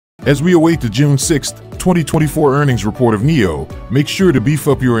As we await the June 6, 2024 earnings report of NIO, make sure to beef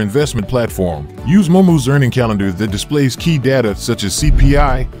up your investment platform. Use Moomoo's earning calendar that displays key data such as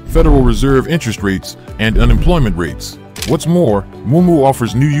CPI, Federal Reserve interest rates, and unemployment rates. What's more, Moomoo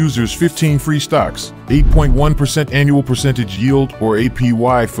offers new users 15 free stocks, 8.1% annual percentage yield or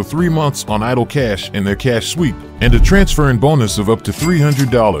APY for 3 months on idle cash in their cash sweep, and a transfer and bonus of up to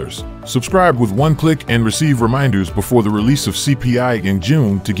 $300. Subscribe with one click and receive reminders before the release of CPI in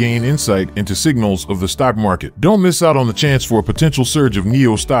June to gain insight into signals of the stock market. Don't miss out on the chance for a potential surge of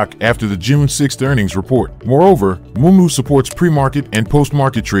NIO stock after the June 6th earnings report. Moreover, Moomoo supports pre-market and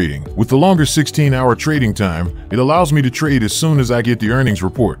post-market trading. With the longer 16-hour trading time, it allows me to trade as soon as I get the earnings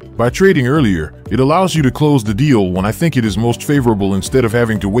report. By trading earlier, it allows you to close the deal when I think it is most favorable instead of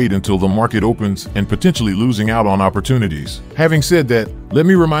having to wait until the market opens and potentially losing out on opportunities. Having said that, let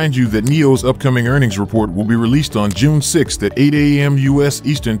me remind you that NIO's upcoming earnings report will be released on June 6th at 8 a.m. US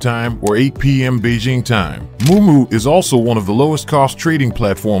Eastern Time or 8 p.m. Beijing Time. Moomoo is also one of the lowest cost trading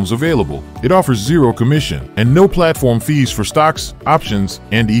platforms available. It offers zero commission and no platform fees for stocks, options,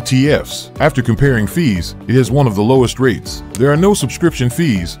 and ETFs. After comparing fees, it has one of the lowest rates. There are no subscription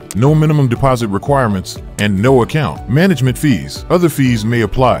fees, no minimum deposit requirements, and no account management fees. Other fees may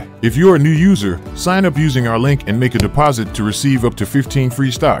apply. If you're a new user, sign up using our link and make a deposit to receive up to 15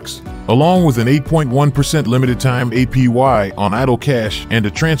 free stocks, along with an 8.1% limited time APY on idle cash and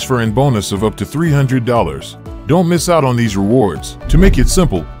a transfer and bonus of up to $300. Don't miss out on these rewards. To make it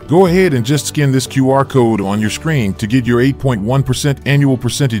simple, go ahead and just scan this QR code on your screen to get your 8.1% annual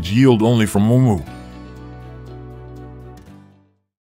percentage yield only from Moomoo.